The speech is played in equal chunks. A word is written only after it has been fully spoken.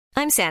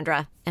I'm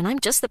Sandra, and I'm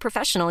just the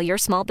professional your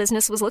small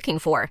business was looking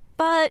for.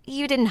 But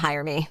you didn't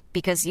hire me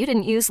because you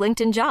didn't use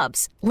LinkedIn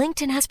Jobs.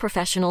 LinkedIn has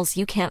professionals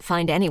you can't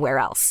find anywhere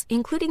else,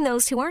 including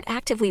those who aren't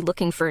actively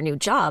looking for a new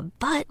job,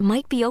 but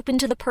might be open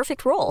to the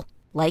perfect role,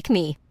 like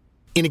me.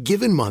 In a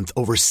given month,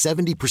 over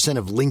 70%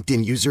 of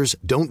LinkedIn users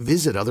don't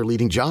visit other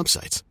leading job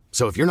sites.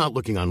 So if you're not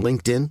looking on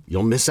LinkedIn,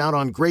 you'll miss out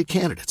on great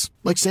candidates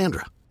like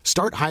Sandra.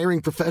 Start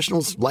hiring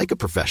professionals like a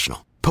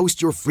professional.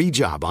 Post your free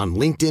job on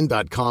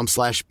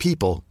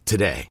linkedin.com/people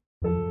today.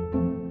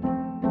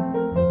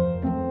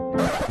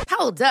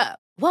 Hold up.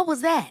 What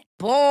was that?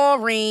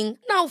 Boring.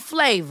 No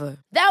flavor.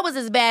 That was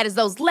as bad as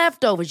those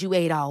leftovers you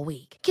ate all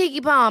week.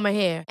 Keke Palmer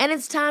here. And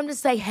it's time to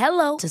say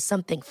hello to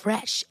something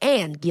fresh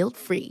and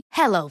guilt-free.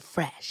 Hello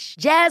Fresh.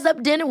 Jazz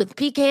up dinner with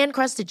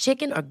pecan-crusted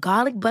chicken or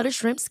garlic butter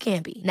shrimp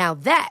scampi. Now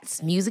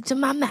that's music to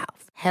my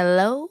mouth.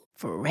 Hello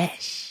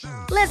Fresh.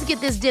 Let's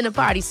get this dinner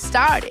party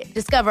started.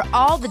 Discover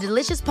all the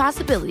delicious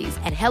possibilities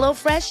at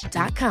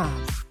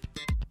hellofresh.com.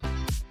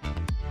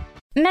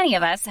 Many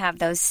of us have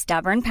those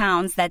stubborn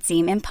pounds that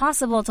seem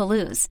impossible to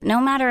lose,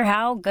 no matter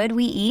how good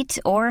we eat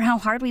or how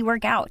hard we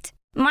work out.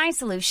 My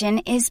solution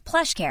is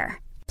PlushCare.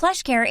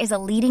 PlushCare is a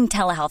leading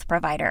telehealth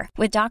provider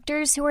with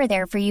doctors who are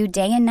there for you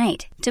day and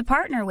night to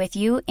partner with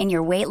you in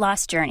your weight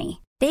loss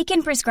journey. They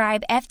can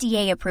prescribe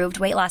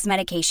FDA-approved weight loss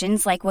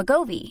medications like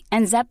Wegovy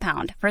and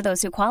Zepbound for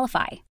those who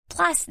qualify.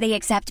 Plus, they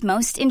accept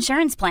most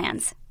insurance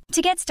plans.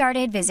 To get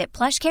started, visit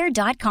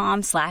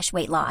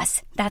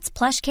plushcare.com/weightloss. That's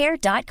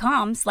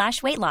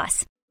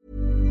plushcare.com/weightloss.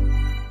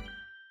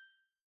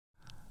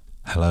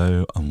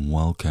 Hello and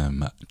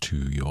welcome to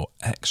your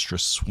extra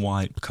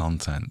swipe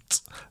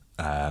content.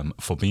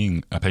 For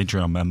being a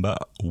Patreon member,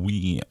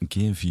 we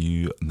give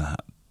you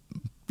that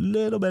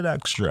little bit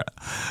extra.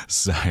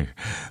 So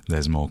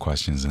there's more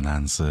questions and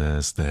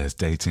answers, there's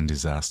dating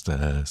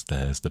disasters,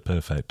 there's the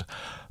perfect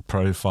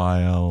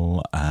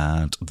profile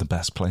and the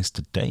best place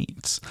to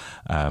date.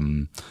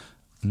 And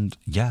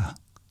yeah,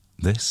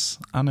 this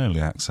and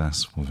early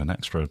access with an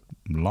extra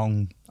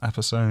long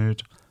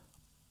episode,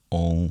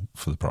 all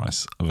for the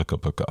price of a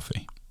cup of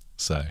coffee.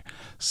 So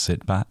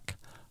sit back,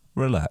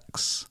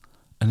 relax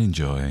and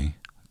enjoy,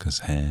 because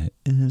here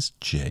is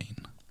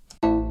Jane.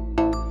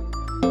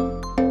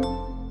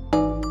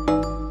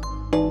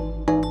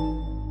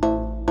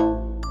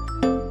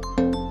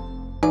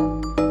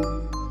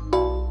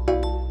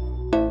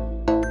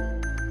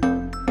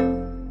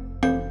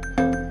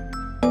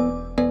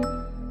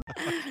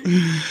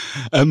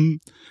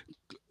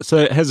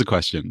 So here's a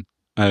question,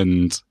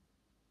 and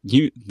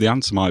the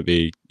answer might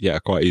be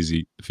quite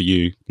easy for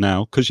you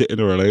now because you're in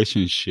a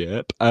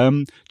relationship.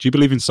 Do you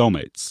believe in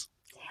soulmates?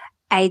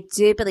 I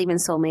do believe in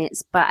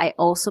soulmates, but I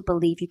also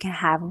believe you can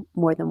have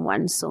more than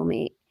one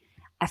soulmate.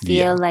 I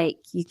feel like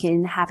you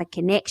can have a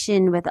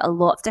connection with a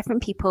lot of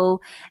different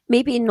people,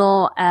 maybe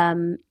not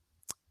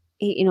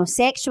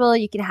sexual.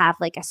 You can have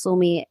like a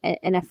soulmate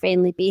in a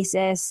friendly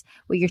basis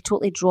where you're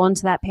totally drawn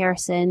to that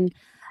person.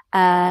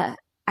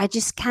 I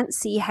just can't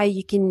see how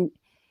you can,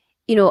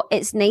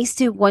 it's nice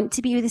to want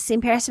to be with the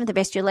same person for the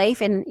rest of your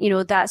life. And,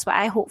 that's what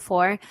I hope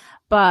for.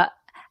 But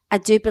I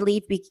do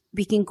believe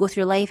we can go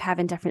through life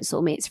having different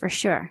soulmates for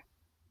sure.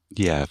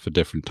 Yeah, for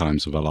different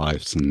times of our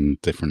lives and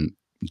different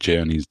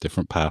journeys,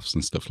 different paths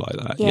and stuff like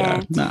that.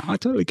 Yeah. No, I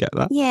totally get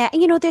that. Yeah.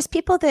 There's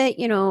people that,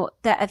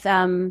 that have,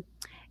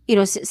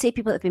 say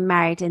people that have been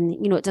married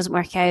and, it doesn't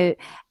work out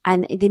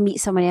and they meet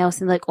someone else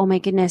and like, oh my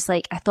goodness,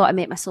 like I thought I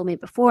met my soulmate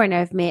before and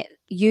I've met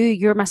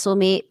you're my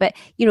soulmate. But,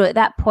 at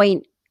that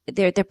point,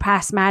 their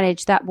past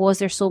marriage, that was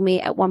their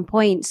soulmate at one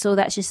point. So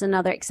that's just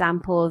another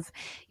example of,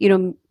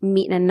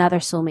 meeting another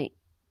soulmate.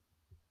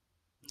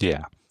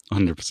 Yeah,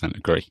 100%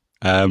 agree.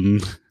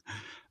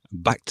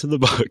 Back to the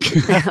book.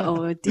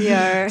 Oh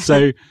dear.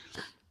 So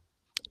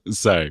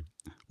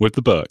with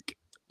the book,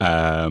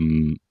 I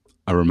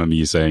remember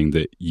you saying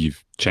that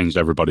you've changed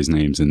everybody's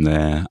names in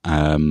there.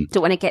 Don't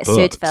want to get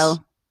sued,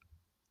 Phil.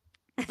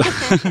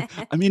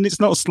 I mean, it's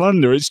not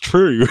slander, it's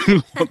true.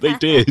 What they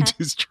did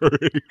is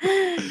true.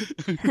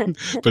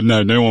 But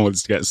no one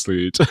wants to get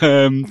sued.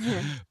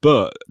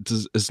 But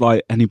has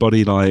like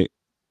anybody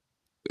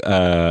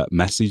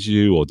message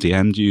you or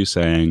DM'd you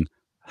saying,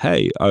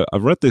 hey,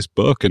 I've read this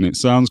book and it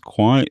sounds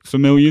quite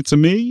familiar to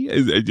me?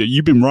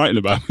 You've been writing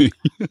about me.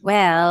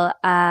 Well,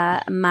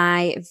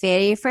 my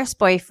very first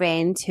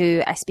boyfriend,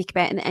 who I speak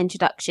about in the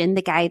introduction,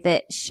 the guy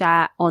that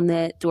shat on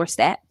the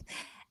doorstep.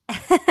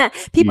 I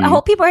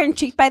hope people are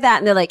intrigued by that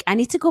and they're like, I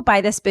need to go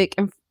buy this book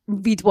and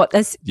read what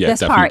this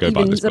part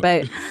even is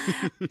about.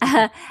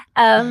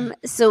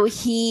 So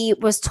he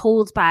was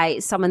told by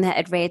someone that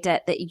had read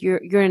it that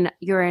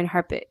you're in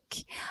her book.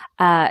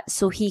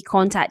 So he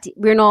contacted.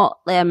 We're not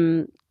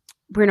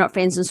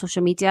friends on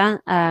social media.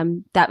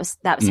 That was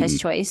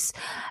his choice.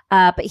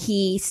 But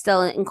he's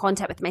still in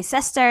contact with my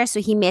sister.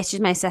 So he messaged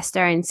my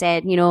sister and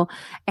said,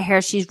 I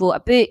heard she's wrote a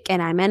book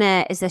and I'm in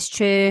it. Is this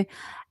true?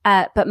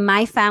 But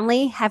my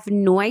family have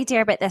no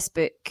idea about this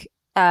book.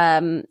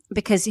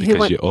 because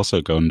you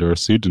also go under a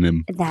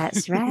pseudonym.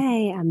 That's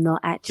right. I'm not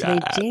actually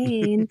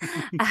Jane.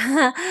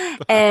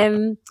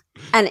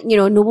 And, you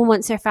know, no one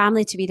wants their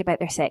family to read about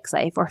their sex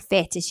life or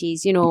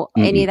fetishes, you know,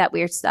 any of that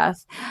weird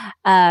stuff.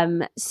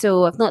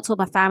 So I've not told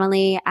my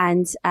family,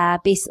 and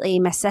basically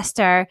my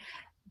sister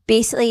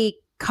basically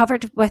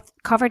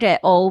covered it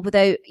all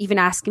without even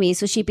asking me.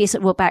 So she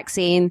basically wrote back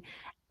saying,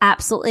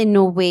 absolutely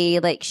no way.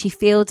 Like, she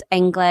failed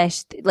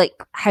English. Like,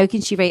 how can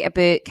she write a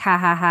book? Ha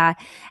ha ha.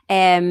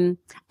 And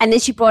then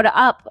she brought it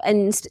up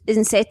and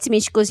said to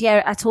me, she goes,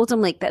 yeah, I told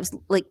him like that was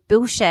like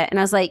bullshit. And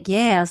I was like,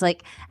 yeah, I was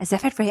like, as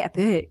if I'd write a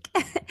book.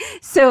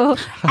 So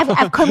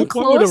I've come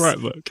close.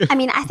 I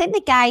mean, I think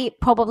the guy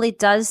probably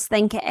does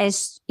think it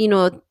is, you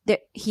know,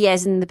 that he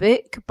is in the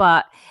book,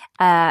 but,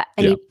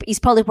 he's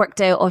probably worked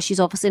out, oh, she's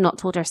obviously not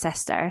told her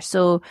sister.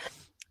 So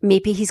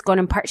maybe he's gone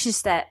and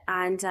purchased it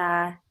and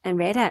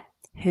read it.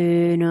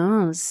 Who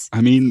knows?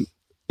 I mean,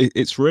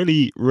 it's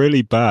really,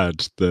 really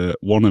bad that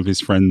one of his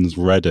friends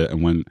read it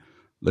and went,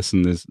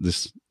 listen,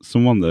 there's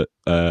someone that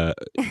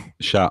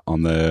shat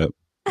on their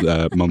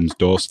mum's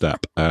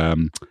doorstep. I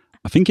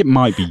think it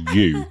might be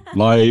you.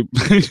 Like,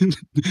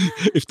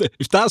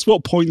 if that's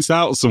what points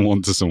out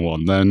someone to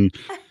someone, then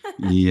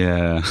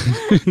yeah.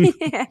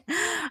 Yeah.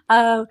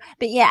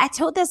 But yeah, I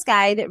told this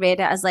guy that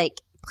read it, I was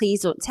like, please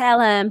don't tell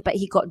him. But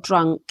he got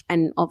drunk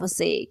and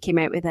obviously came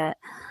out with it.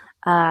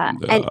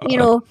 And, you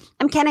know,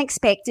 I'm kind of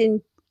expecting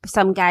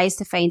some guys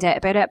to find out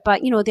about it,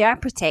 but, you know, they are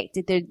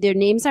protected. Their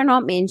names are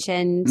not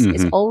mentioned.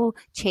 It's all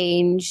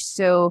changed.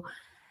 So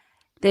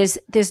there's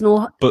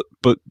no... But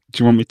do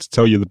you want me to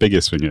tell you the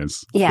biggest thing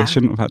is? Yeah. They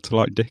shouldn't have had to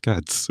like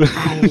dickheads.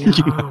 I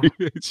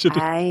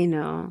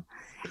know.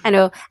 I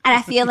know. And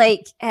I feel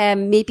like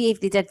maybe if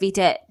they did read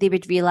it, they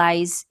would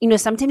realise, you know,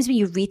 sometimes when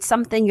you read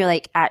something, you're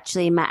like,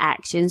 actually, my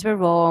actions were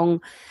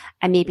wrong.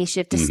 I maybe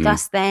should have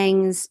discussed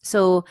things.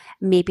 So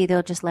maybe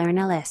they'll just learn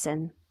a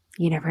lesson.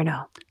 You never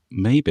know.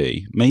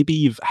 Maybe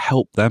you've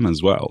helped them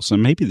as well. So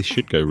maybe they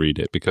should go read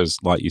it because,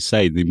 like you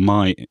say, they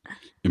might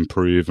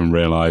improve and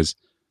realise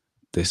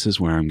this is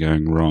where I'm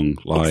going wrong.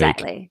 Like,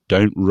 exactly.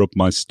 Don't rub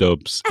my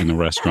stubs in a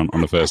restaurant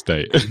on the first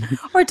date.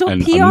 Or don't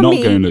and pee I'm on not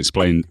me. going to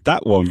explain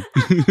that one.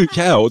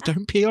 Yeah, or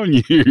don't pee on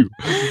you.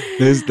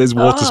 There's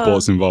water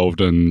sports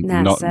involved and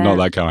not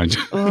that kind.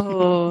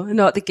 Oh,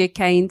 not the good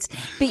kind.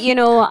 But, you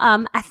know,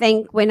 I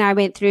think when I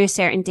went through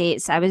certain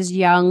dates, I was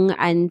young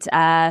and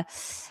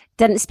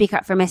didn't speak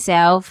up for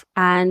myself.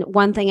 And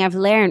one thing I've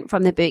learned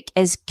from the book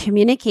is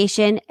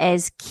communication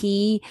is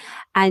key.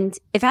 And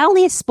if I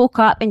only spoke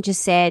up and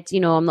just said, you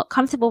know, I'm not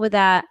comfortable with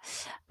that,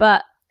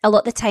 but a lot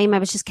of the time I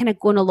was just kind of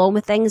going along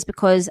with things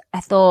because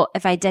I thought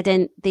if I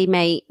didn't, they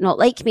might not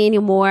like me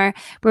anymore.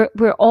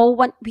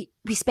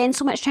 We spend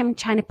so much time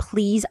trying to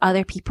please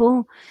other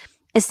people.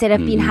 Instead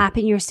of being happy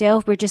in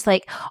yourself, we're just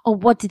like, oh,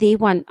 what do they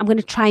want? I'm going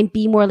to try and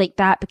be more like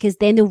that because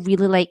then they'll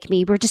really like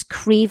me. We're just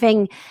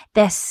craving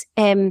this,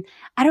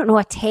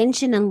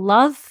 attention and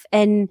love.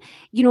 And,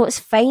 you know, it's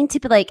fine to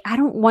be like, I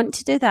don't want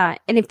to do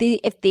that. And if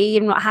they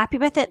are not happy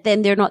with it,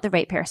 then they're not the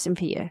right person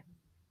for you.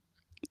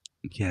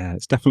 Yeah,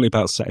 it's definitely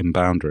about setting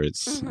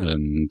boundaries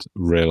and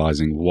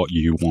realizing what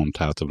you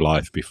want out of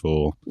life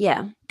before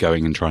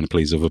going and trying to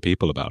please other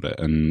people about it.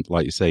 And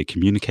like you say,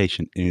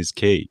 communication is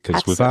key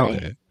because without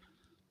it,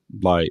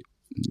 like,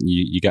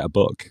 you get a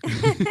book.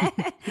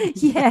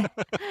 Yeah.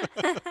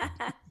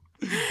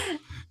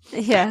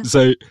 Yeah.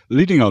 So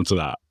leading on to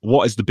that,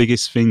 what is the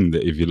biggest thing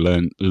that you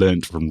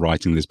learned from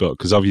writing this book?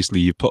 Because obviously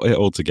you put it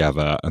all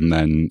together and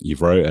then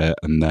you've wrote it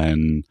and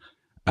then,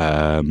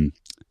 and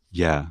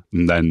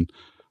then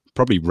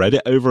probably read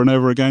it over and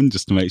over again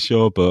just to make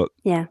sure. But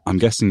yeah, I'm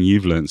guessing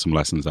you've learned some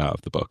lessons out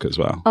of the book as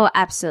well. Oh,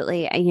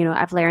 absolutely. You know,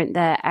 I've learned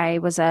that I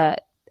was a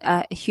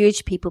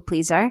huge people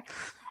pleaser.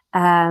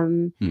 I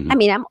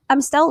mean,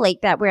 I'm still like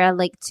that where I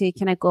like to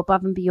kind of go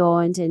above and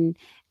beyond and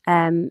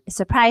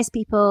surprise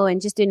people and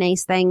just do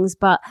nice things.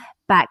 But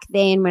back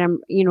then when I'm,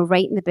 you know,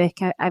 writing the book,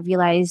 I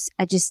realized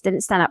I just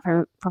didn't stand up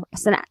for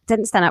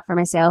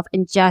myself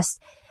and just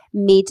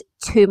made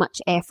too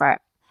much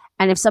effort.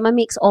 And if someone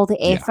makes all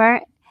the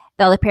effort,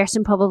 the other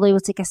person probably will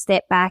take a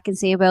step back and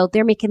say, well,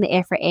 they're making the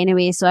effort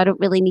anyway, so I don't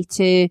really need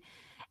to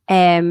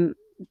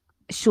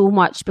show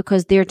much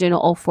because they're doing it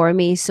all for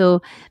me.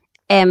 So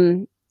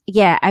I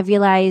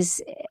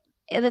realized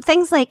the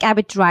things like I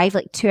would drive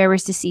like 2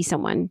 hours to see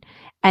someone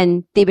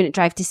and they wouldn't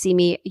drive to see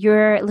me.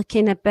 You're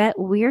looking a bit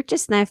weird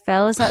just now,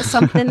 Phil. Is that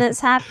something that's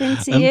happened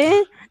to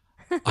you?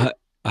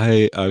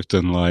 I've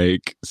done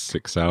like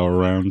 6-hour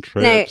round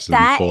trips and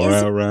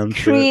 4-hour round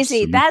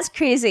crazy. trips. That's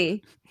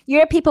crazy.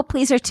 You're a people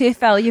pleaser too,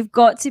 Phil. You've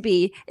got to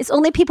be. It's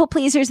only people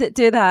pleasers that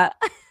do that.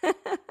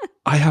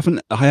 I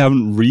haven't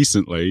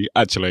recently.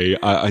 Actually,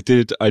 I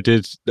did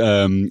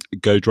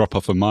go drop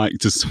off a mic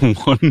to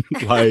someone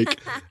like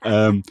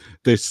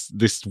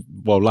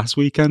last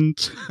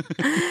weekend.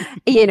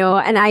 You know,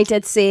 and I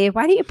did say,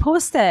 why don't you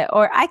post it?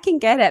 Or I can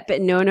get it,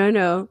 but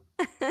no.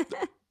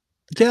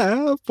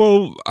 Yeah,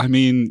 well, I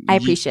mean, I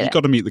appreciate you it.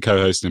 got to meet the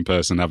co-host in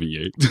person, haven't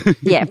you?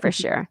 Yeah, for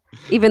sure.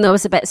 Even though it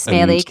was a bit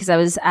smelly because I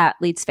was at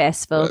Leeds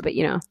Festival, but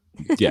you know.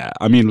 Yeah,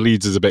 I mean,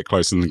 Leeds is a bit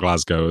closer than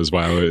Glasgow as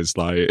well. It's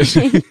like,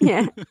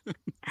 Yeah.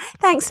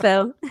 Thanks,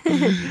 Phil.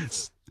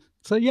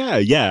 so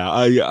yeah.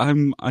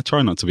 I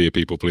try not to be a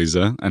people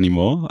pleaser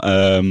anymore.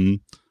 I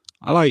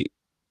like,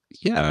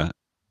 yeah.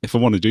 If I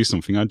want to do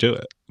something, I do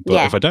it.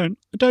 But if I don't,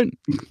 I don't.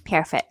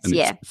 Perfect. And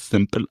yeah. it's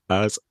simple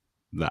as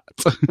that.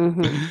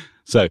 Mm-hmm.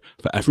 So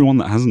for everyone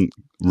that hasn't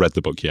read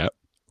the book yet,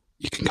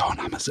 you can go on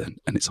Amazon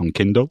and it's on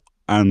Kindle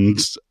and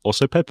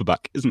also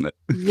paperback, isn't it?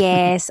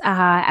 Yes.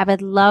 I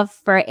would love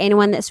for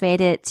anyone that's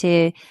read it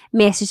to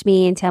message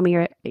me and tell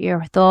me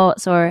your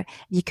thoughts, or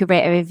you could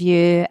write a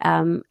review.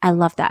 I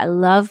love that. I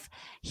love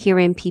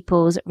hearing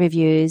people's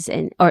reviews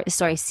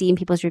seeing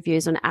people's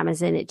reviews on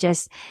Amazon. It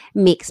just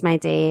makes my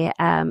day.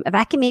 If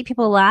I can make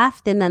people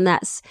laugh, then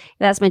that's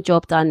my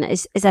job done.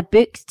 It's a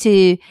book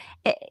to,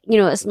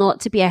 it's not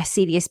to be a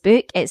serious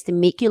book. It's to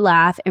make you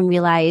laugh and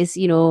realize,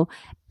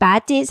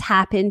 bad days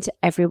happen to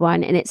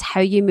everyone and it's how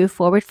you move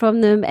forward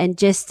from them. And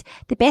just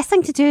the best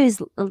thing to do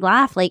is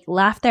laugh. Like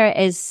laughter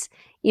is,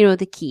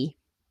 the key.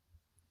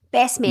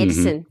 Best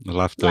medicine.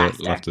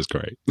 Mm-hmm. Laughter's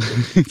great.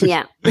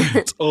 Yeah.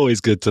 It's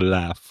always good to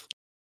laugh.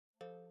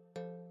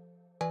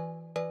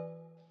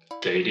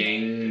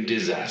 Dating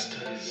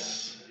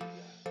disasters.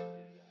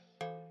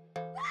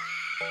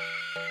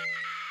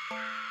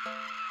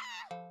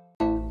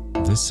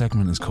 This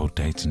segment is called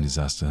Dating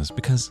Disasters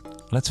because,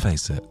 let's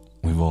face it,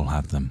 we've all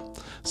had them.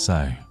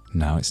 So,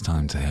 now it's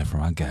time to hear from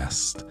our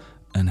guest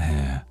and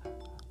hear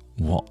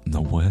what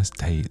the worst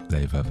date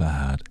they've ever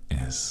had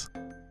is.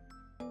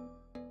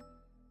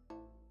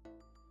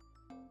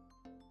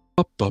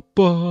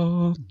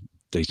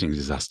 Dating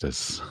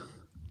disasters.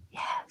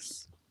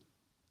 Yes.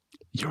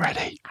 You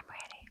ready? I'm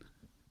ready.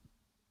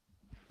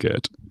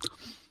 Good.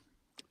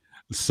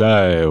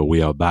 So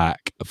we are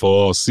back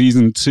for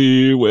season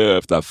 2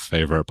 with the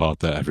favorite part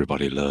that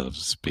everybody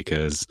loves,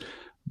 because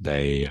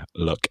they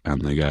look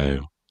and they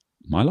go,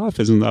 my life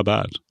isn't that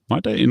bad. My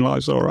dating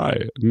life's all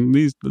right.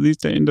 These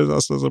dating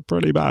disasters are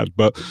pretty bad.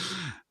 But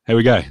here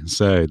we go.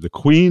 So the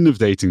queen of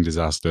dating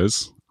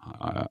disasters,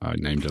 I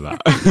named her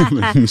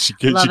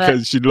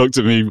that. She looked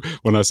at me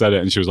when I said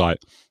it and she was like,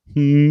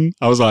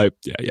 I was like,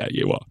 yeah,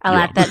 you are. I'll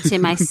add that to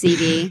my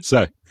CV.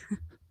 So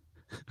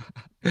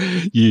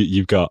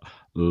you've got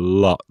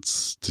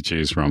lots to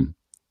choose from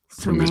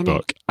this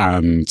book,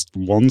 and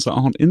ones that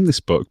aren't in this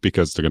book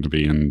because they're going to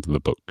be in the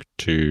book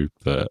too.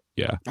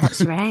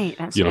 That's right.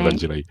 You'll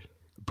eventually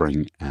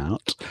bring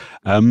out.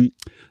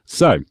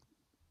 So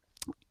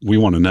we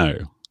want to know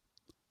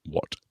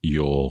what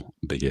your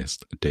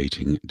biggest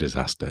dating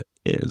disaster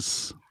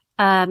is.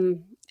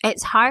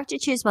 It's hard to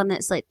choose one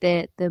that's like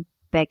the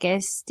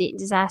biggest dating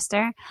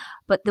disaster,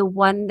 but the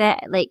one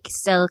that like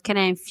still kind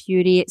of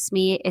infuriates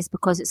me is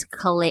because it's a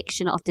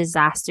collection of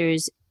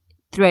disasters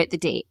throughout the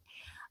date.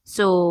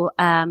 So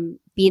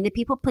being the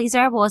people pleaser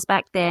I was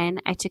back then,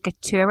 I took a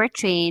 2-hour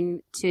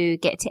train to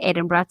get to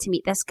Edinburgh to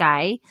meet this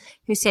guy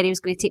who said he was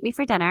going to take me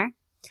for dinner.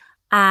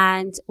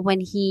 And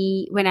when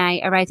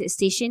I arrived at the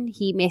station,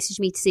 he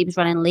messaged me to say he was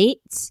running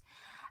late.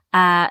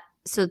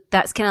 So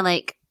that's kind of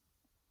like,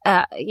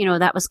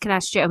 that was kind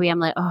of straight away. I'm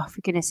like, oh,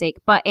 for goodness sake.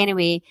 But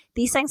anyway,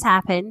 these things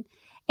happen.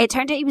 It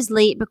turned out he was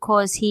late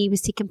because he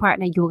was taking part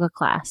in a yoga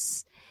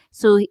class.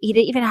 So he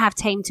didn't even have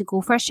time to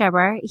go for a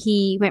shower.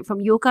 He went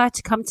from yoga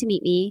to come to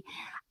meet me.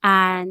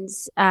 And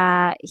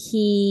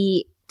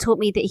he told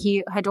me that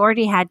he had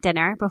already had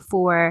dinner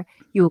before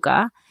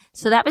yoga.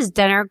 So that was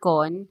dinner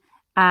gone.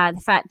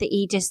 The fact that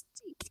he just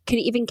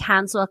couldn't even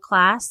cancel a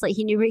class. Like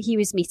he knew he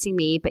was meeting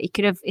me, but he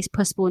could have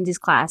postponed his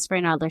class for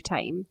another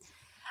time.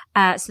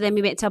 So then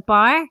we went to a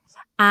bar,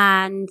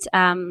 and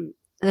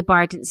the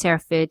bar didn't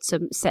serve food, so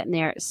I'm sitting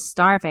there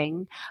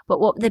starving.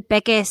 But what the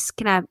biggest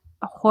kind of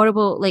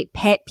horrible like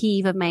pet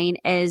peeve of mine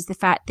is the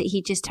fact that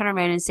he just turned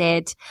around and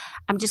said,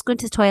 I'm just going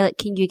to the toilet,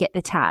 can you get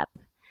the tab?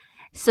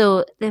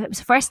 So the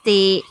first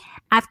day,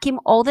 I've came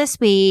all this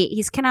way,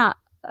 he's kind of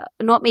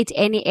not made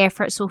any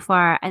effort so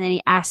far, and then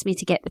he asked me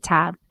to get the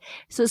tab.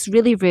 So it's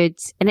really rude,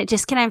 and it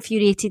just kind of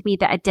infuriated me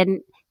that I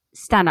didn't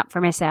stand up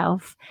for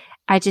myself.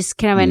 I just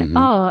kind of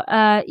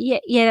went,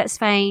 yeah, that's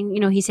fine.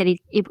 He said he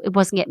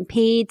wasn't getting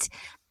paid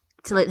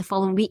till like the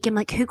following week. I'm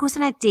like, who goes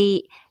on a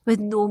date with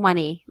no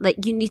money?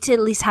 Like, you need to at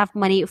least have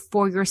money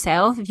for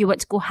yourself. If you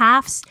want to go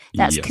halves,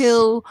 that's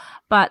cool.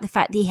 But the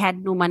fact that he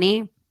had no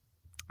money,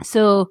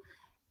 so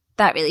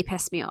that really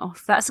pissed me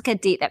off. That's like a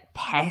date that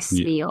pissed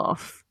me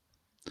off.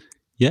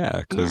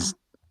 Yeah, because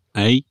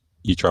A,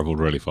 you travelled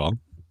really far.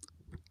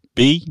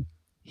 B,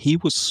 he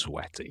was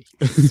sweaty.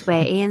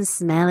 Sweaty and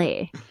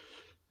smelly.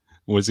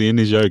 Was he in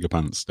his yoga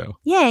pants still?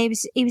 Yeah, he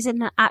was in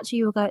the actual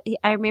yoga.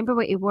 I remember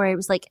what he wore. It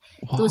was like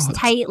those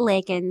tight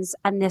leggings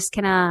and this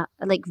kind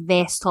of like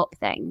vest top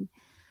thing.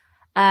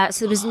 So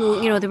there was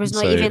no, there was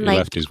not even like... he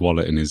left his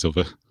wallet in his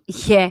other...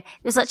 Yeah,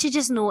 there's actually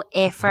just no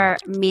effort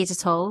made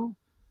at all.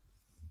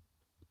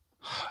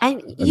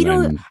 And,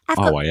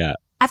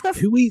 I've I've got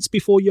Who eats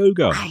before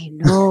yoga? I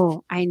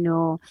know.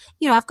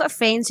 You know, I've got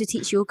friends who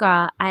teach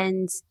yoga,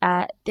 and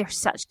they're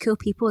such cool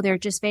people. They're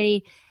just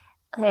very,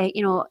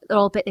 you know, they're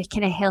all about their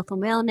kind of health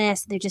and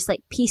wellness. They're just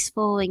like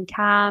peaceful and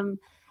calm.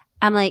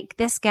 I'm like,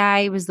 this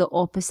guy was the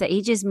opposite.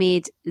 He just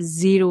made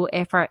zero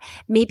effort.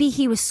 Maybe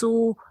he was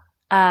so,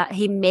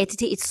 he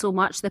meditated so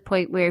much to the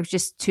point where he was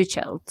just too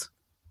chilled.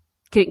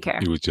 Couldn't care.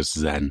 He was just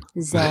zen.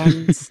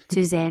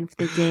 Too zen for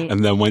the day.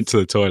 And then went to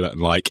the toilet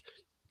and like,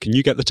 can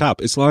you get the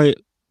tap? It's like,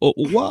 oh,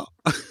 what?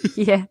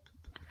 Yeah.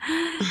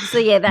 So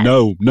yeah, that.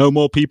 No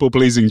more people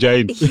pleasing,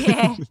 Jane.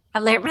 Yeah, I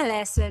learnt my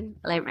lesson.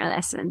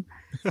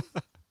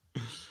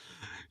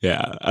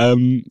 Yeah.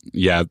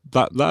 Yeah,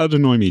 that'd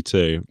annoy me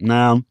too.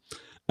 Now,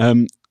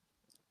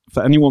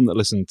 for anyone that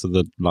listened to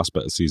the last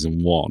bit of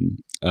season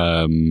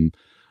 1,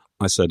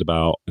 I said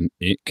about an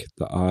ick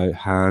that I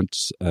had,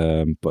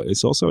 but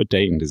it's also a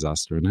dating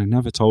disaster, and I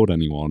never told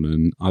anyone.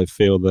 And I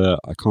feel that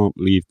I can't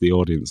leave the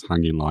audience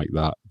hanging like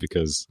that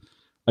because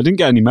I didn't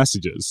get any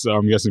messages, so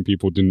I'm guessing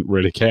people didn't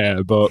really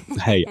care. But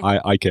hey,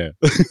 I care.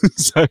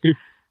 So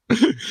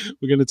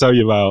we're going to tell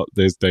you about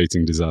this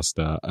dating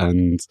disaster.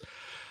 And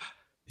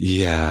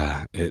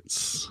yeah,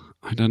 it's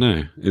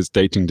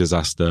dating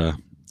disaster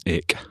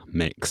ick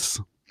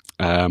mix.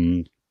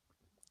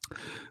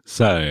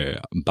 So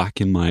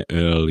back in my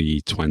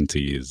early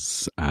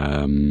 20s,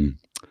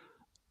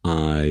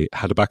 I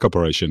had a back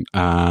operation,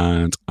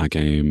 and I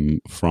came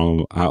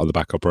from out of the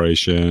back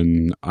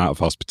operation, out of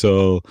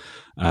hospital,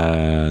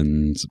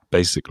 and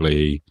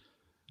basically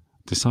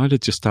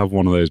decided just to have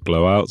one of those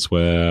blowouts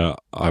where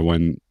I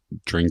went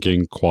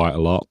drinking quite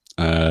a lot.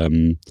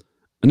 And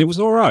it was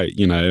all right,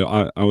 you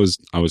know, I was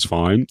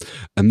fine.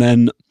 And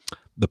then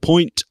the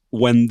point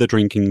when the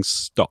drinking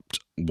stopped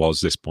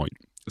was this point.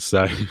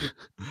 So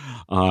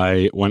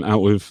I went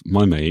out with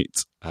my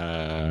mate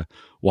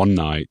one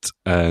night,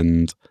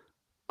 and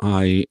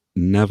I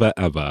never,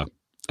 ever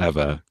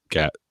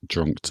get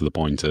drunk to the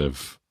point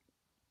of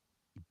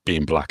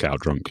being blackout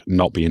drunk,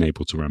 not being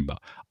able to remember.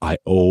 I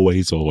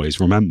always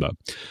remember.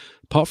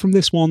 Apart from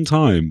this one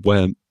time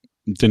where I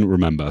didn't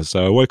remember.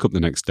 So I woke up the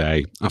next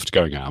day after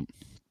going out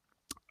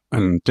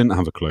and didn't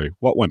have a clue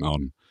what went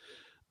on.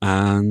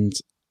 And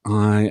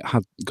I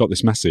had got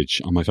this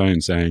message on my phone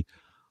saying,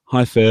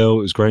 "Hi Phil,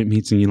 it was great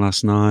meeting you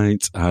last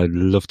night. I'd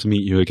love to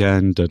meet you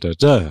again, da da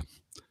da."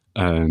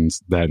 And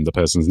then the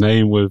person's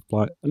name was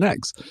like an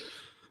X.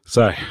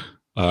 So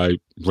I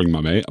ring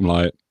my mate. I'm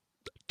like,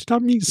 "Did I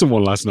meet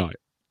someone last night?"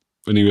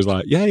 And he was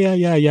like,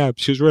 yeah.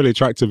 She was really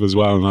attractive as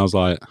well. And I was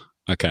like,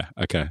 okay.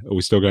 Are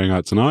we still going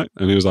out tonight?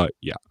 And he was like,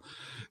 yeah.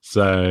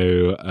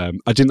 So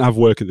I didn't have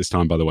work at this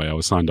time, by the way. I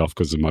was signed off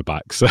because of my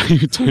back. So I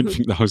don't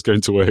think that I was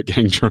going to work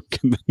getting drunk.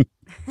 And then,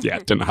 yeah,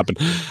 it didn't happen.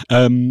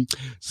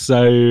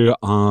 So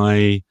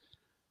I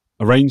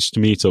arranged to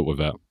meet up with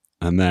her.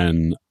 And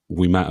then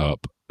we met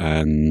up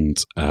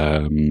and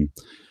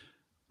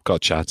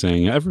got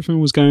chatting. Everything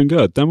was going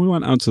good. Then we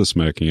went out to the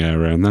smoking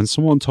area, and then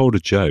someone told a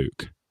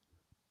joke.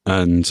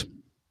 And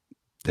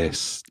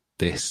this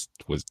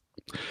was...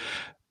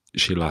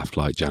 She laughed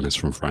like Janice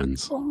from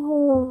Friends.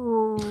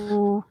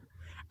 Oh.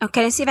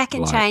 Okay, let's see if I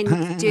can try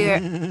and do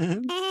it.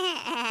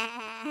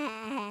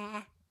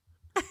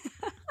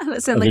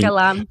 That sounds like a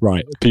lamb.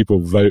 Right, people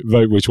vote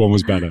which one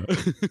was better.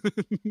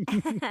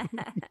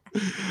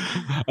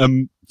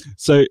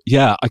 So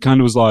yeah, I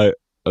kind of was like,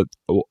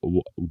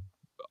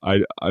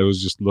 I was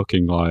just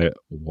looking like,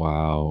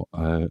 wow,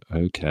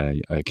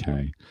 okay,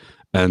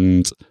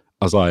 and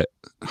I was like,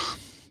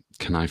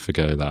 can I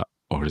forgo that,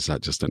 or is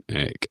that just an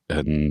ick?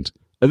 And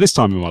at this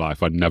time in my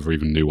life, I never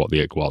even knew what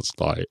the ick was.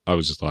 Like, I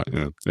was just like,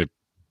 yeah.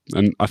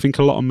 And I think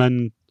a lot of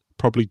men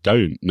probably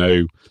don't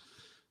know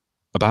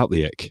about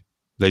the ick.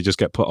 They just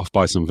get put off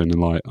by something and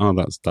like, oh,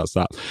 that's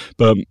that.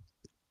 But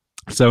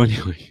so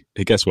anyway,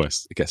 it gets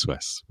worse.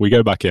 We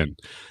go back in,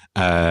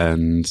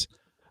 and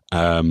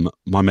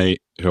my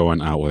mate who I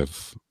went out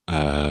with,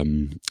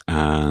 and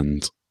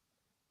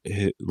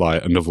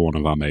like another one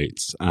of our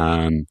mates,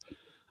 and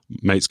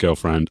mate's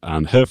girlfriend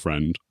and her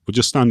friend were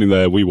just standing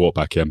there. We walk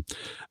back in,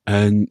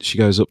 and she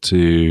goes up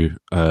to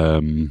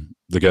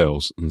the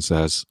girls and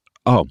says,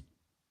 "Oh,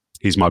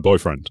 he's my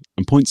boyfriend,"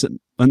 and points at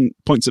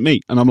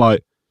me, and I'm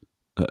like,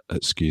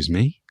 "Excuse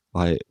me,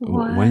 like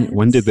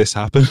when did this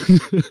happen?"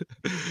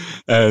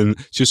 And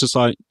she was just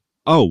like,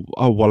 "Oh,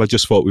 well, I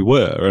just thought we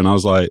were," and I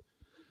was like,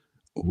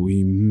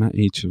 "We met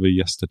each other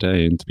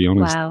yesterday, and to be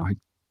honest, wow. I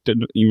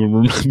didn't even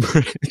remember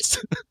it."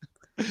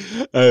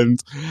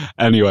 And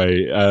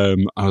anyway,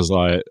 I was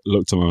like,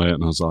 looked at my mate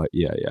and I was like,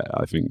 yeah,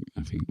 I think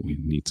we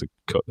need to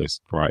cut this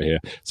right here.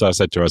 So I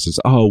said to her, I said,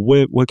 "Oh,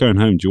 we're going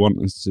home. Do you want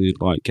us to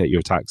like get you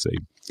a taxi?"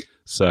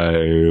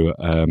 So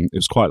it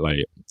was quite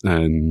late,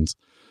 and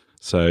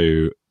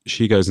so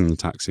she goes in the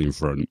taxi in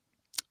front,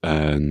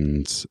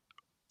 and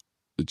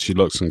she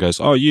looks and goes,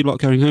 "Oh, you lot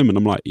going home?" And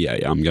I'm like, "Yeah,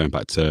 I'm going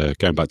back to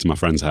my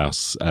friend's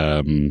house,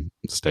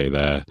 stay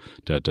there."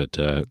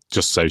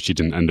 Just so she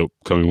didn't end up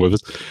coming with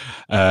us.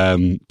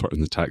 Put her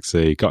in the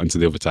taxi, got into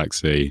the other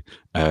taxi.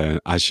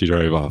 As she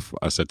drove off,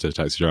 I said to the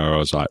taxi driver, I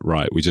was like,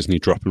 "Right, we just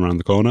need dropping around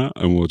the corner,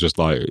 and we'll just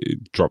like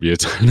drop you a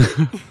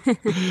tenner."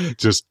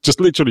 just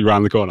literally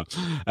round the corner.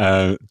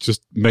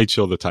 Just made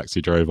sure the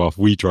taxi drove off.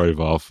 We drove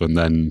off, and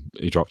then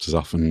he dropped us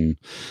off. And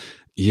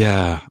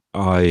yeah,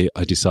 I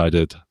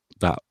decided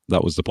that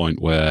was the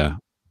point where,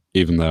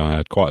 even though I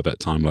had quite a bit of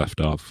time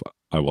left off,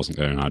 I wasn't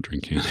going out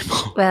drinking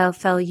anymore. Well,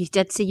 Phil, you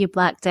did say you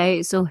blacked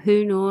out, so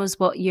who knows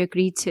what you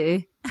agreed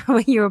to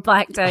when you were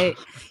blacked out.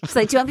 She's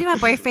like, "Do you want to be my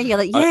boyfriend?" You're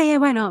like, yeah,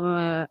 why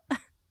not?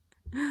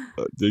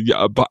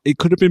 Yeah, but it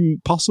could have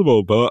been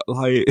possible, but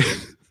like...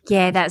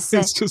 Yeah, that's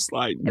it's just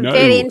like, no.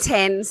 Very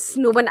intense.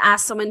 No one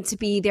asks someone to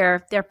be their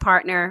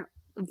partner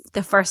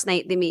the first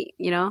night they meet,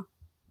 you know?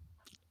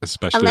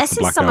 Especially unless if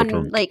it's someone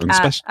drunk. like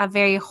a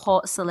very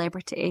hot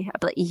celebrity. I'd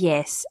be like,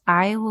 yes,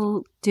 I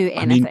will do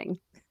anything.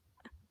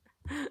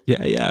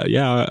 Yeah.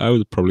 I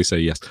would probably say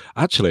yes.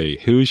 Actually,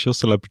 who is your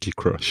celebrity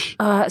crush?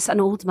 It's an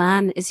old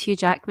man. It's Hugh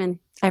Jackman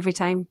every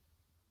time.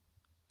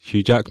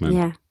 Hugh Jackman?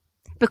 Yeah.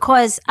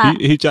 Because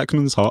Hugh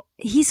Jackman's hot.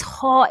 He's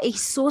hot. He's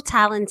so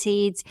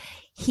talented.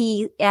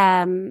 He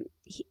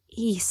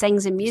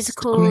sings in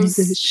musicals.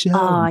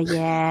 Oh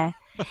yeah.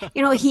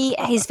 You know,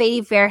 he's very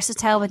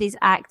versatile with his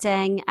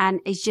acting, and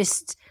I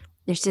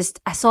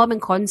saw him in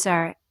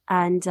concert,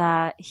 and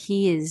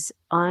he is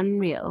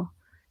unreal.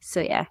 So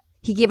yeah,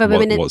 he gave a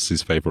woman. What's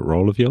his favorite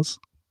role of yours?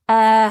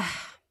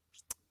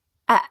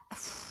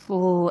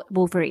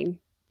 Wolverine.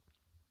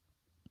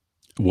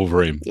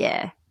 Wolverine.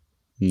 Yeah.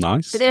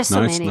 Nice. But there's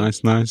so many.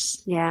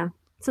 Nice. Yeah.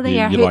 So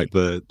there you like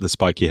the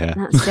spiky hair.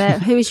 That's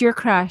it. Who is your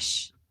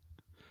crush?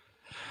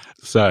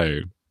 So,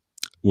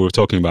 we were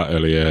talking about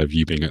earlier of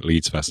you being at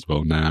Leeds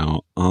Festival.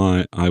 Now,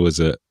 I was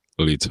at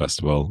Leeds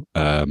Festival,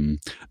 and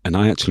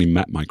I actually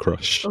met my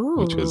crush,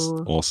 which was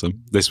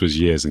awesome. This was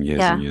years and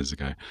years and years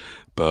ago.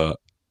 But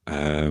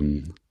why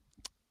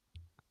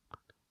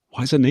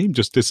has her name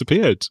just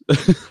disappeared?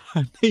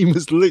 Her name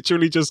was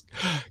literally just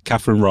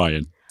Catherine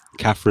Ryan.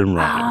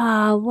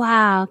 Oh,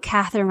 wow.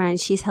 Catherine Ryan.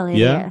 She's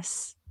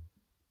hilarious. Yeah.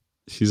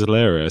 She's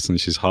hilarious and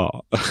she's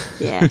hot.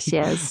 Yeah, she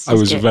is. I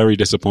was very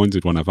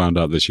disappointed when I found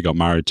out that she got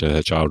married to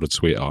her childhood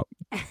sweetheart.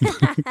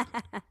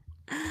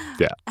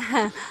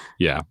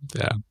 Yeah.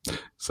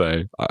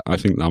 So I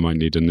think that might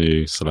need a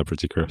new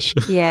celebrity crush.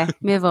 Yeah,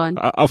 move on.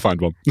 I'll find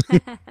one.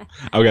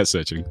 I'll get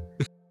searching.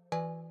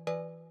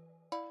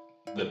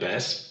 The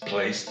best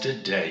place to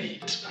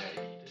date.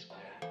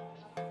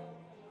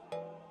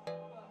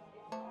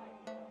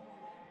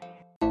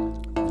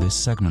 This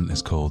segment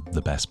is called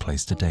The Best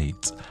Place to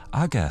Date.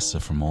 Our guests are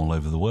from all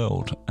over the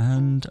world,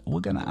 and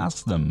we're going to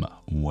ask them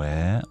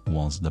where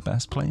was the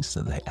best place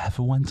that they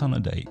ever went on a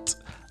date,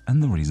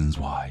 and the reasons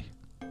why.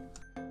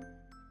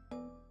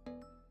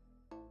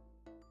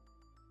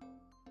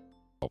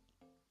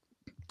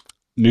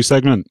 New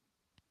segment.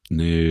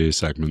 We've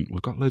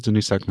got loads of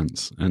new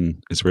segments,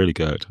 and it's really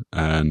good.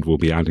 And we'll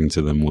be adding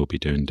to them. We'll be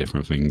doing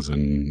different things,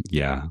 and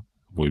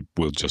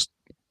we'll just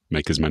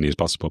make as many as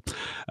possible.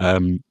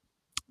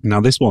 Now,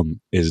 this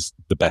one is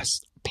the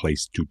best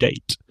place to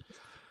date.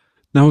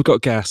 Now, we've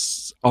got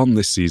guests on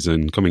this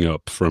season coming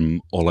up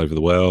from all over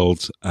the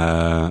world,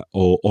 or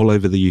all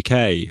over the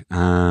UK.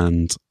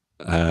 And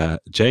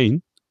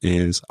Jane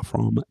is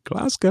from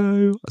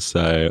Glasgow,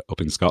 so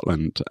up in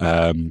Scotland.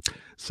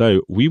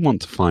 So we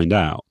want to find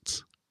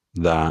out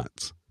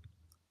that...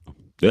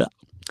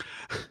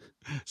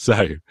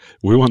 So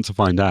we want to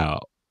find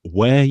out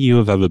where you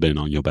have ever been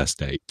on your best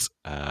date.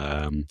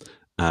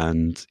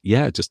 And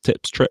just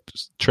tips,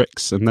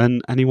 tricks, and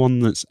then anyone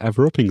that's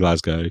ever up in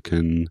Glasgow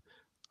can,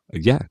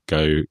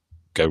 go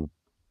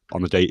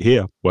on a date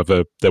here,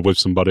 whether they're with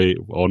somebody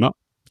or not.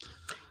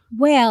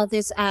 Well,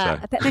 there's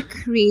a bit of a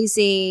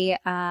crazy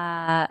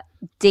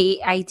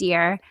date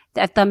idea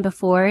that I've done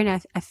before,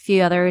 and a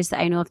few others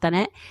that I know have done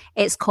it.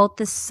 It's called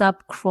the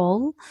sub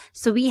crawl.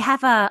 So we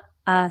have a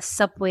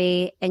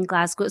subway in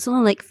Glasgow. It's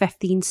only like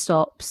 15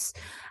 stops.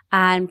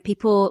 And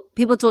people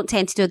don't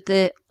tend to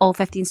do all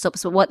 15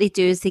 stops, but what they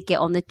do is they get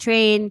on the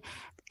train.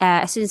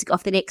 As soon as they get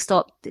off the next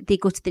stop, they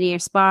go to the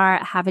nearest bar,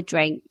 have a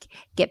drink,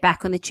 get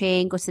back on the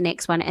train, go to the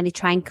next one, and they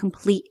try and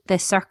complete the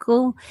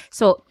circle.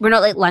 So we're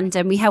not like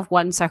London. We have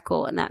one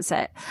circle and that's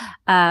it.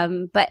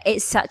 But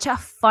it's such a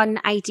fun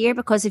idea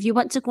because if you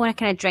want to go on a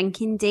kind of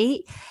drinking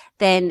date,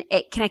 then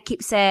it kind of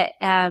keeps it,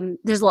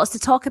 there's lots to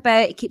talk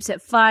about. It keeps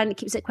it fun. It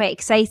keeps it quite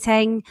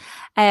exciting.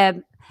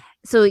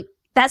 So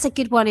that's a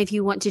good one if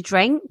you want to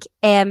drink.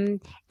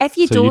 If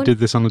you don't... So you did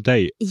this on a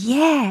date?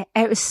 Yeah,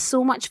 it was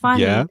so much fun.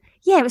 Yeah?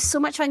 Yeah, it was so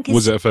much fun.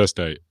 Was it a first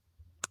date?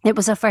 It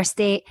was a first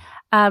date.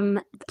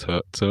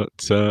 Tut.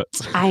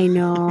 I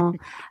know.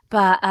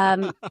 But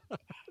I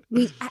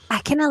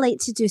kind of like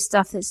to do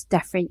stuff that's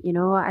different, you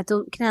know? I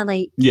don't kind of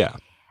like... Yeah.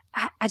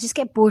 I just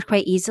get bored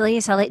quite easily,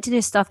 so I like to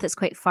do stuff that's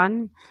quite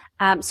fun.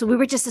 So we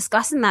were just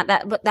discussing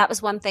that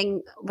was one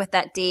thing with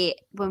that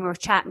date when we were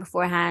chatting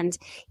beforehand.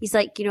 He's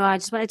like, I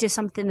just want to do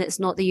something that's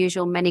not the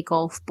usual mini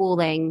golf,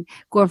 bowling,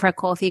 going for a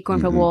coffee, going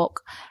for a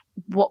walk.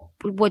 What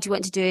do you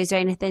want to do? Is there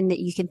anything that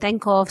you can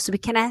think of? So we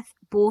kind of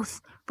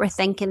both were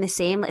thinking the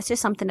same. Let's do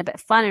something a bit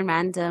fun and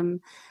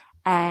random.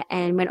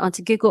 And went on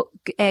to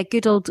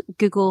good old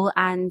Google,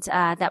 and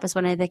that was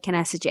one of the kind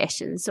of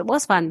suggestions. So it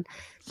was fun.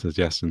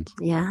 Suggestions.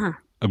 Yeah.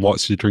 And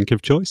what's your drink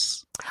of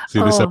choice?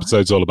 See, this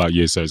episode's all about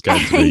you, so it's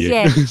going to be you.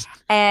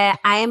 Yeah.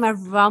 I am a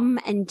rum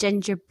and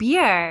ginger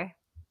beer.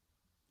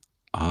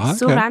 Okay.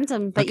 So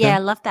random. But yeah, I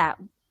love that.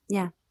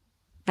 Yeah.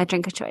 My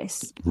drink of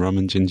choice. Rum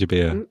and ginger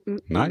beer.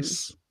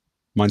 Nice.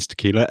 Mine's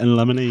tequila and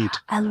lemonade.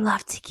 I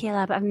love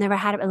tequila, but I've never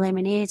had it with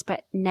lemonade.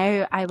 But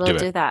now I will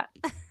do that.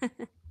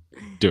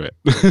 Do it.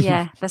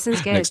 Yeah, that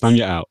sounds good. Next time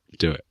you're out,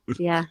 do it.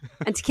 Yeah.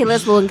 And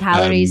tequila's low in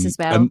calories as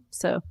well.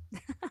 So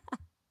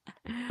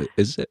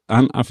is it?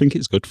 And I think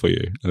it's good for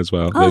you as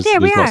well. Oh,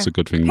 there's lots of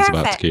good things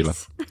about tequila.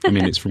 I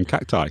mean, it's from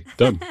cacti.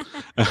 Done.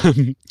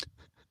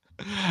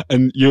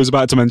 And you was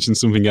about to mention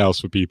something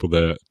else for people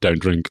that don't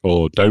drink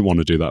or don't want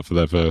to do that for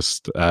their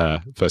first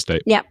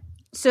date. Yeah.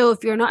 So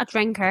if you're not a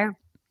drinker,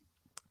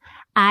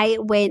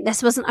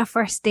 this wasn't our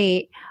first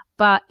date,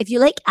 but if you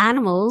like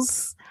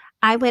animals,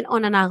 I went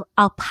on an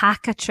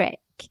alpaca trek.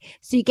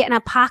 So you get an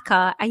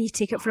alpaca and you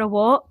take it for a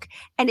walk,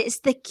 and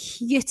it's the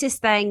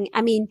cutest thing.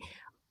 I mean,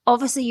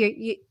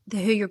 obviously who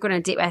you're going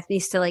to date with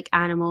needs to like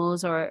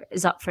animals or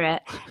is up for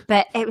it.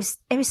 But it was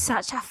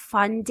such a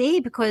fun day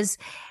because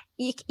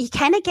you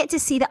kind of get to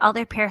see the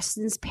other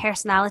person's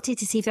personality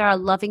to see if they're a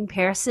loving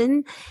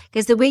person.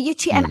 Because the way you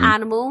treat an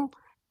animal,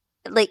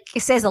 like,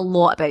 it says a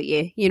lot about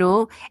you, you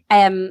know?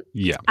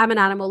 Yeah. I'm an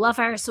animal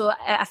lover, so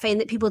I find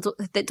that people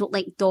that don't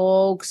like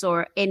dogs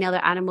or any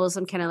other animals,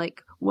 I'm kind of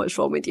like, what's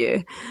wrong with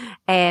you?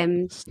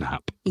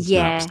 Snap.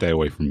 Yeah. Stay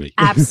away from me.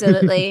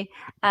 Absolutely.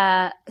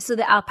 So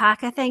the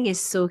alpaca thing is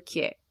so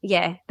cute.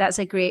 Yeah, that's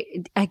a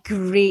great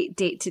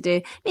date to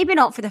do. Maybe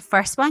not for the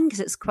first one because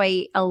it's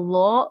quite a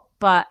lot,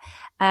 but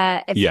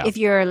if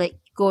you're like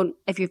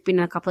if you've been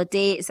on a couple of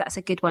dates, that's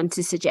a good one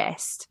to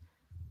suggest.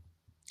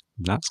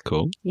 That's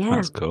cool. Yeah.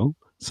 That's cool.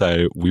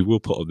 So we will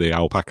put up the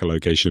alpaca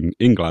location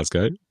in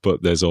Glasgow,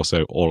 but there's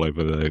also all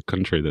over the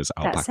country there's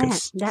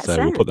alpacas.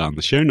 We'll put that in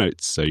the show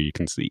notes so you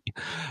can see.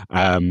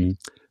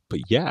 But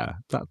yeah,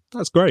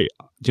 that's great.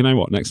 Do you know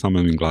what? Next time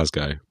I'm in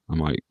Glasgow, I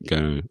might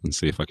go and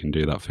see if I can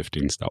do that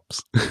 15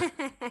 stops.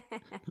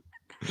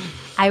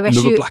 I wish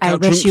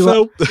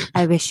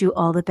you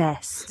all the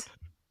best.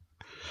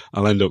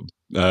 I'll end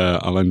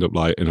up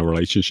like in a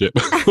relationship.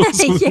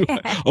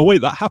 Yeah. Oh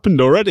wait, that happened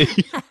already.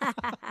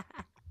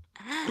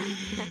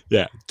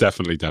 Yeah,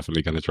 definitely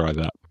going to try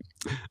that.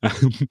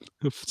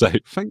 So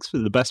thanks for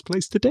the best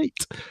place to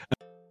date.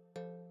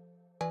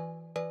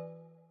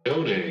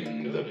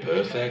 Building the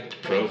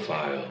perfect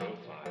profile.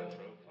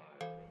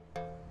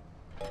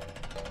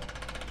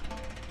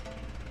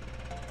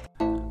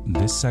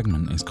 This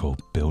segment is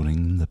called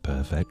Building the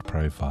Perfect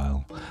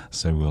Profile.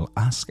 So we'll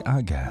ask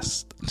our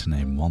guest to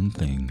name one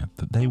thing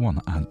that they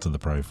want to add to the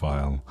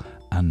profile,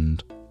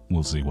 and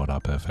we'll see what our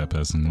perfect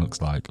person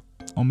looks like.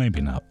 Or maybe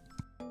not.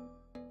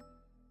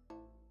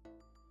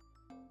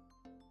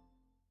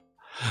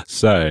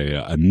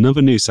 So,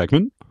 another new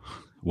segment.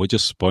 We're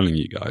just spoiling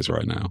you guys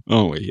right now,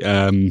 aren't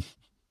we?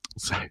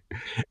 So,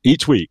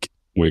 each week,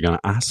 we're going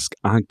to ask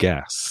our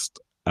guest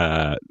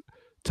to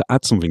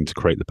add something to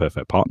create the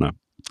perfect partner.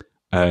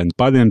 And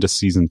by the end of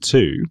season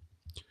 2,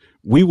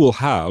 we will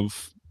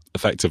have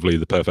effectively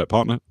the perfect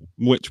partner,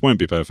 which won't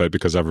be perfect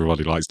because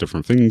everybody likes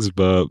different things,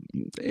 but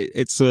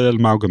it's an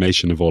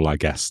amalgamation of all our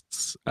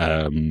guests'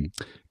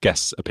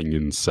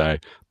 opinions. So,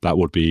 that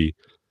would be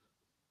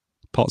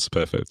parts of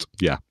perfect.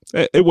 Yeah.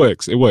 It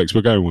works.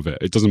 We're going with it.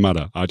 It doesn't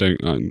matter.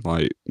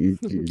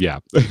 Yeah.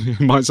 It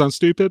might sound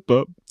stupid,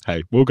 but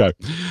hey, we'll go.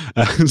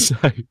 So,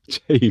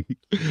 Jane,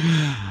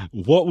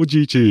 what would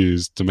you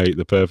choose to make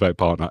the perfect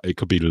partner? It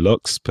could be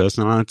looks,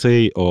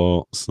 personality,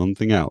 or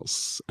something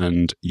else.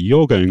 And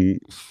you're going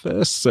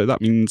first, so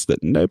that means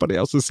that nobody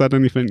else has said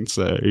anything.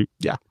 So,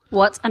 yeah.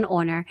 What an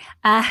honor.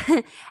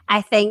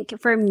 I think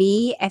for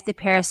me, if the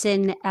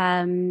person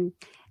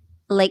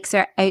likes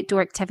their outdoor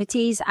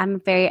activities, I'm a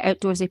very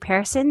outdoorsy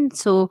person.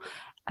 So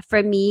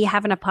for me,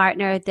 having a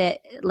partner that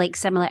likes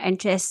similar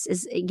interests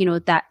is,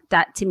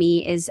 that to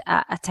me is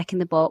a tick in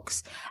the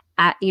box.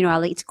 I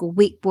like to go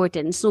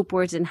wakeboarding,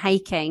 snowboarding,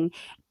 hiking.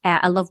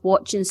 I love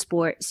watching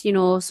sports,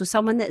 so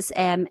someone that's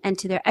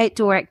into their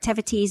outdoor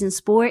activities and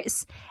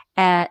sports,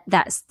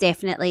 that's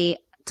definitely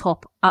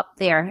top up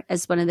there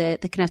as one of the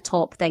kind of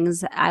top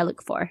things that I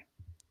look for.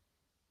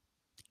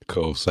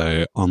 Cool.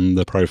 So on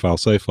the profile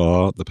so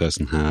far, the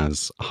person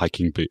has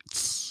hiking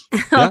boots.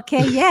 Yeah?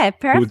 Okay, yeah,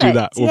 perfect. We'll do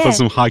that. We'll put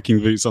some hiking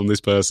boots on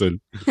this person,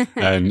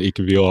 and he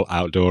can be all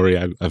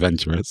outdoory and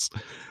adventurous.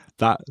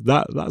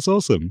 That's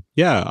awesome.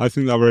 Yeah, I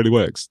think that really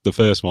works. The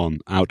first one,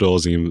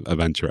 outdoorsy and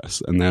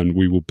adventurous, and then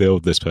we will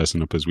build this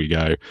person up as we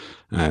go,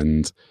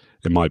 and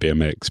it might be a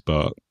mix,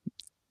 but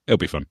It'll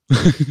be fun.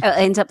 It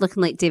ends up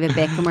looking like David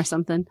Beckham or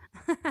something.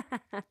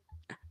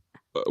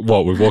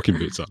 What, with walking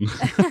boots on?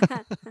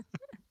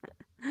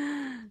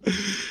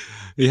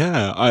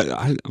 Yeah,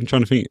 I'm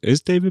trying to think.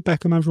 Is David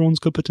Beckham everyone's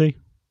cup of tea?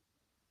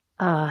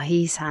 Oh,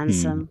 he's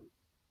handsome.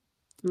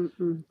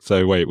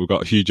 So wait, we've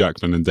got Hugh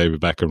Jackman and David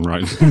Beckham,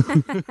 right?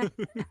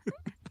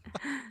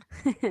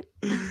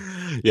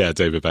 Yeah,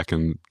 David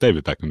Beckham.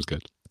 David Beckham's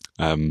good.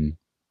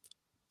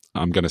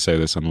 I'm going to say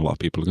this, and a lot of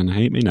people are going to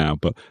hate me now,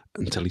 but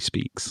Until He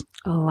Speaks.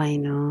 Oh, I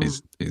know.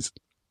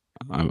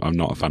 I'm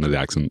not a fan of the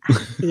accent.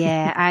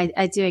 Yeah,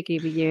 I do agree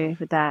with you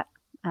with that.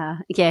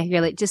 Yeah,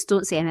 you're like, just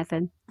don't say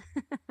anything.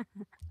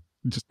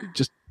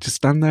 just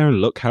stand there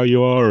and look how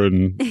you are,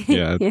 and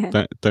yeah.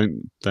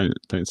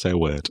 Don't say a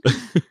word.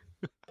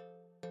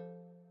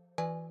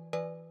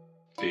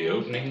 The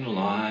Opening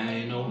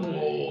Line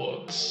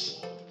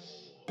Awards.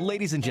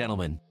 Ladies and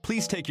gentlemen,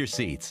 please take your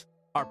seats.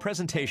 Our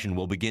presentation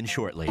will begin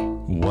shortly.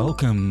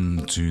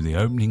 Welcome to the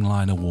Opening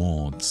Line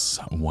Awards,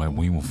 where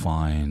we will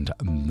find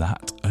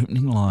that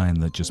opening line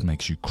that just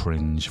makes you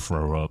cringe,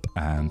 throw up,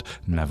 and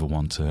never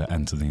want to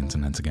enter the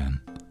internet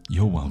again.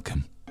 You're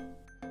welcome.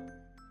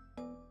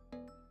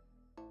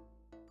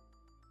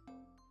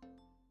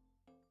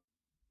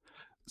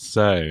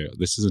 So,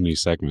 this is a new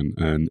segment,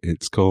 and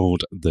it's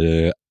called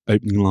the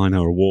Opening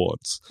Liner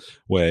Awards,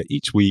 where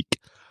each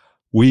week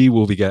we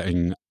will be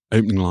getting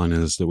opening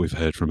liners that we've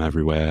heard from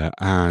everywhere,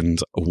 and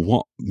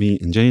what me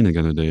and Jane are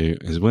going to do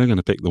is we're going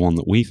to pick the one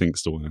that we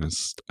think's the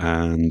worst,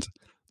 and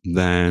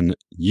then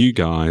you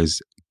guys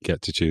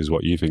get to choose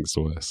what you think's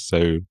the worst.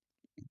 So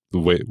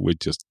we're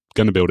just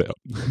going to build it up.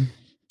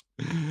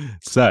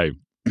 So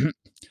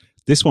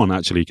this one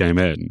actually came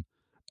in,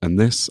 and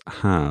this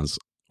has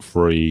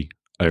 3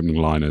 opening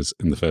liners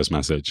in the first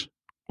message,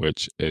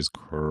 which is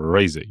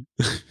crazy.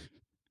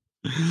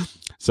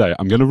 So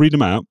I'm going to read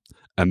them out,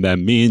 and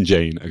then me and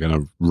Jane are going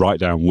to write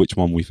down which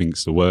one we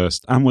think's the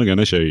worst, and we're going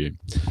to show you.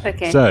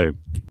 Okay. So,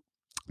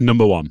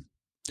 number 1.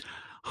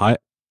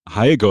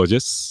 Hiya,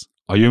 gorgeous.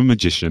 Are you a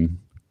magician?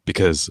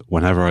 Because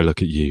whenever I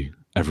look at you,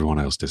 everyone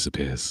else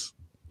disappears.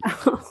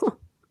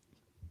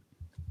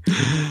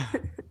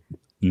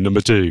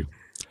 Number 2.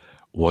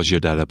 Was your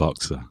dad a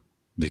boxer?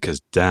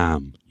 Because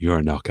damn, you're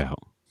a knockout.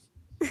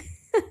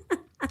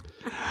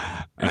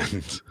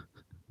 And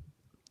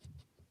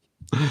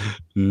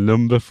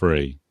number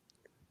 3.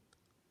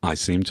 I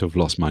seem to have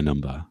lost my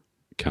number.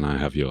 Can I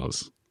have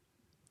yours?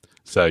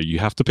 So you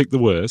have to pick the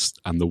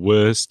worst, and the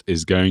worst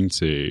is going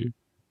to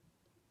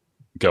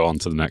go on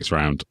to the next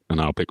round, and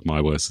I'll pick my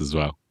worst as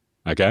well.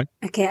 Okay?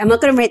 Okay, I'm not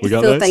going to write We the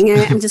got full this? thing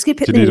out. I'm just going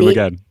to put Do the you need them name.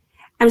 again?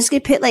 I'm just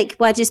going to put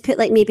I just put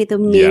maybe the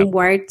main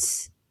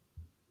words.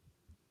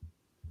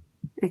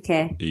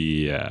 Okay.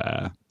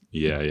 Yeah.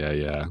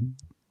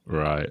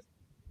 Right.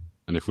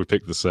 And if we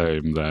pick the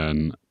same,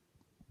 then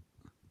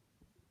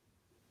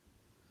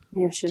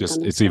Yeah, I should have done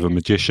it's this either one.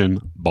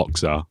 magician,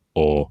 boxer,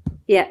 or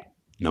Yeah.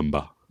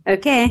 number.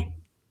 Okay.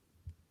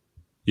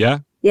 Yeah?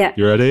 Yeah.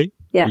 You ready?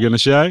 Yeah. You're going to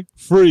show?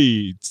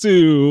 3,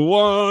 2,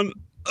 1.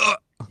 Ah,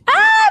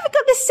 we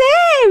got the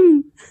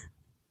same.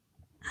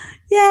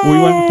 Yeah.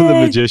 We went for the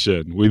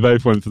magician. We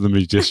both went for the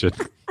magician.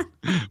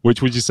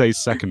 Which would you say is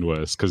second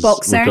worst? Because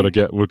Boxer.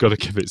 we've got to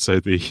give it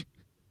so the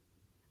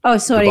Oh,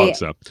 sorry.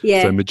 boxer.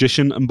 Yeah. So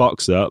magician and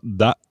boxer.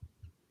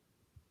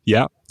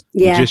 Yeah.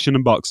 Magician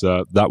and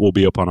boxer. That will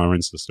be up on our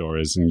Insta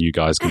stories, and you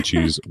guys can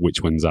choose which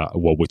is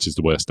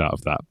the worst out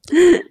of that.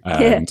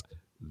 And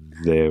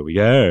there we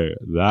go.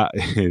 That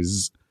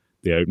is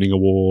the opening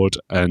award.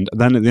 And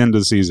then at the end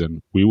of the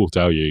season, we will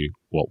tell you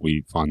what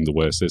we find the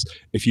worst is.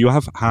 If you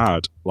have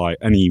had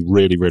any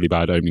really, really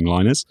bad opening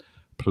liners,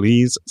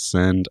 please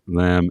send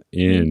them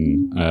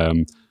in.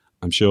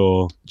 I'm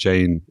sure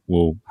Jane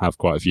will have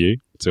quite a few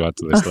to add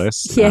to this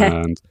list. Yeah.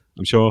 And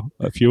I'm sure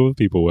a few other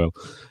people will.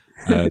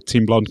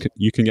 Team Blonde,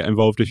 you can get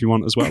involved if you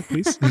want as well,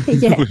 please.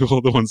 Yeah. With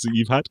all the ones that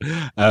you've had.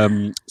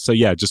 So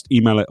yeah, just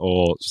email it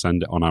or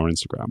send it on our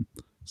Instagram.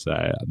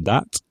 So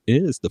that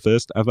is the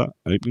first ever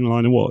Opening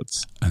Line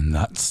Awards. And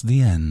that's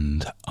the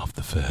end of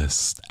the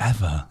first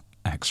ever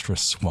Extra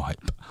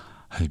Swipe.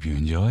 Hope you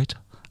enjoyed,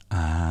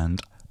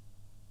 and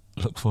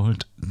look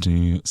forward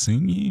to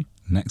seeing you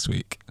next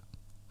week.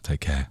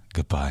 Take care.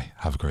 Goodbye.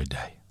 Have a great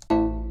day.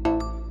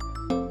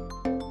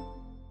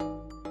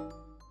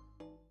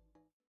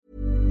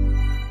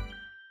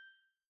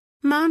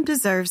 Mom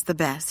deserves the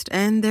best,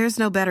 and there's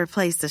no better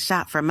place to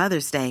shop for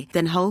Mother's Day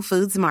than Whole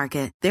Foods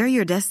Market. They're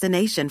your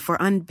destination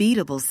for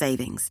unbeatable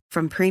savings,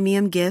 from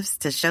premium gifts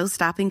to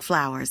show-stopping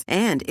flowers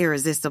and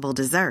irresistible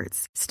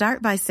desserts.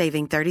 Start by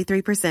saving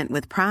 33%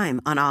 with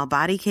Prime on all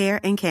body care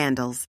and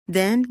candles.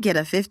 Then get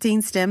a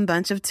 15-stem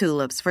bunch of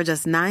tulips for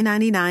just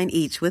 $9.99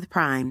 each with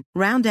Prime.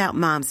 Round out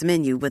Mom's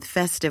menu with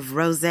festive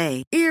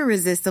rosé,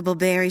 irresistible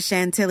berry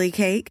chantilly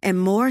cake,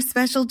 and more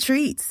special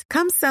treats.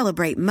 Come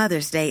celebrate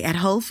Mother's Day at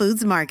Whole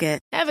Foods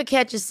Market. Ever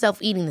catch yourself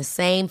eating the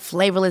same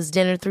flavorless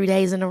dinner 3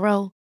 days in a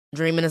row?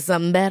 Dreaming of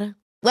something better?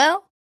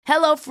 Well,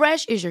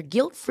 HelloFresh is your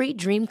guilt-free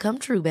dream come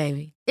true,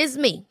 baby. It's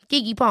me,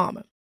 Keke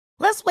Palmer.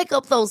 Let's wake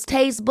up those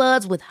taste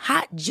buds with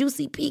hot,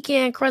 juicy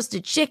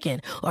pecan-crusted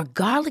chicken or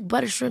garlic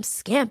butter shrimp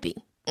scampi.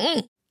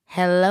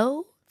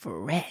 Hello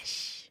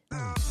Fresh.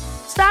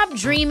 Stop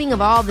dreaming of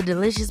all the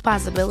delicious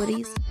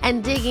possibilities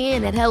and dig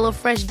in at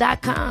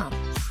HelloFresh.com.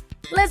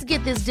 Let's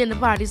get this dinner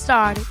party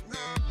started.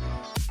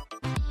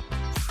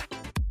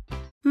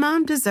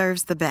 Mom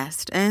deserves the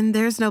best, and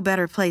there's no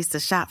better place to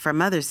shop for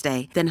Mother's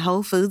Day than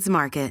Whole Foods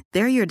Market.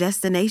 They're your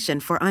destination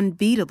for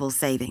unbeatable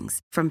savings,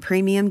 from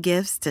premium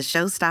gifts to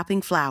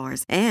show-stopping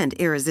flowers and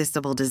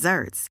irresistible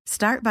desserts.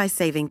 Start by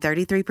saving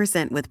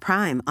 33% with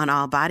Prime on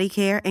all body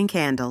care and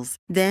candles.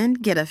 Then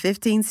get a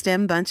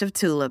 15-stem bunch of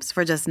tulips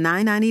for just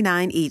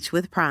 $9.99 each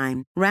with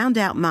Prime. Round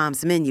out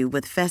Mom's menu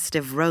with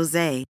festive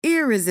rosé,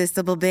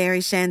 irresistible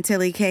berry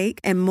chantilly cake,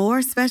 and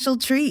more special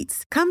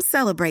treats. Come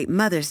celebrate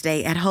Mother's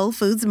Day at Whole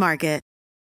Foods Market.